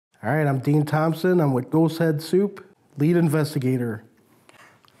All right, I'm Dean Thompson. I'm with Ghost Head Soup, lead investigator.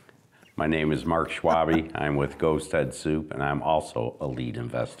 My name is Mark Schwabe. I'm with Ghost Head Soup, and I'm also a lead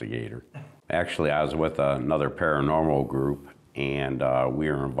investigator. Actually, I was with another paranormal group, and we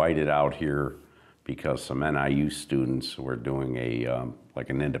were invited out here because some NIU students were doing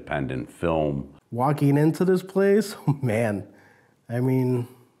like an independent film. Walking into this place, man, I mean,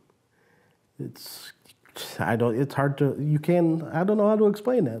 it's hard to, I don't know how to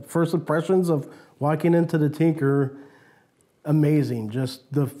explain that. First impressions of walking into the Tinker, amazing.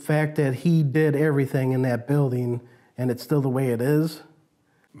 Just the fact that he did everything in that building and it's still the way it is.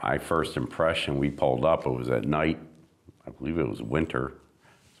 My first impression, we pulled up, it was at night. I believe it was winter.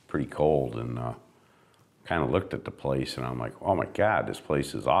 It's pretty cold, and kind of looked at the place and I'm like, oh my God, this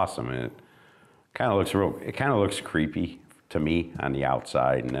place is awesome. And it kind of looks creepy to me on the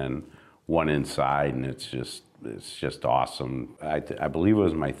outside, and then one inside, and it's just awesome. I believe it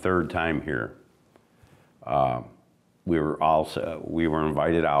was my third time here. We were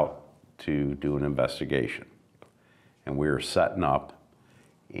invited out to do an investigation, and we were setting up,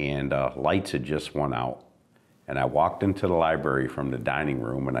 and lights had just went out, and I walked into the library from the dining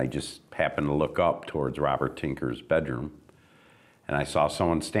room, and I just happened to look up towards Robert Tinker's bedroom, and I saw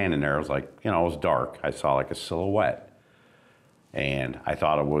someone standing there. It was like, it was dark. I saw like a silhouette. And I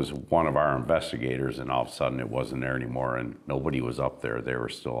thought it was one of our investigators, and all of a sudden it wasn't there anymore, and nobody was up there. They were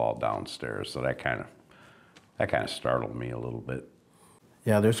still all downstairs. So that kind of startled me a little bit.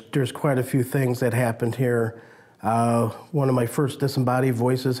 Yeah, there's quite a few things that happened here. One of my first disembodied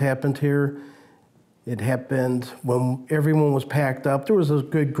voices happened here. It happened when everyone was packed up. There was a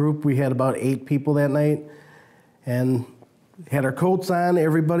good group. We had about 8 people that night, and had our coats on.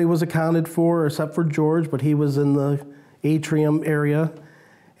 Everybody was accounted for except for George, but he was in the atrium area,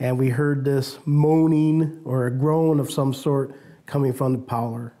 and we heard this moaning or a groan of some sort coming from the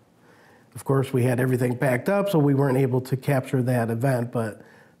parlor. Of course, we had everything backed up, so we weren't able to capture that event, but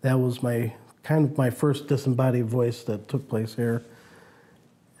that was my first disembodied voice that took place here.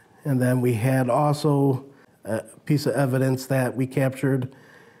 And then we had also a piece of evidence that we captured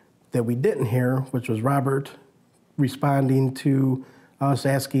that we didn't hear, which was Robert responding to us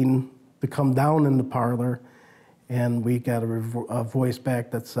asking to come down in the parlor. And we got a voice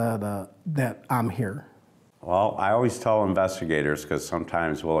back that said that I'm here. Well, I always tell investigators, because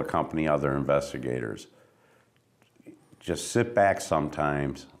sometimes we'll accompany other investigators, just sit back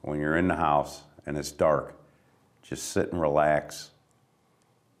sometimes when you're in the house and it's dark. Just sit and relax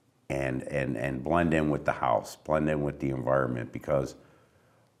and blend in with the house, blend in with the environment, because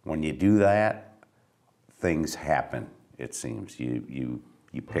when you do that, things happen, it seems. You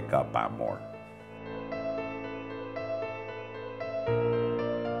pick up on more.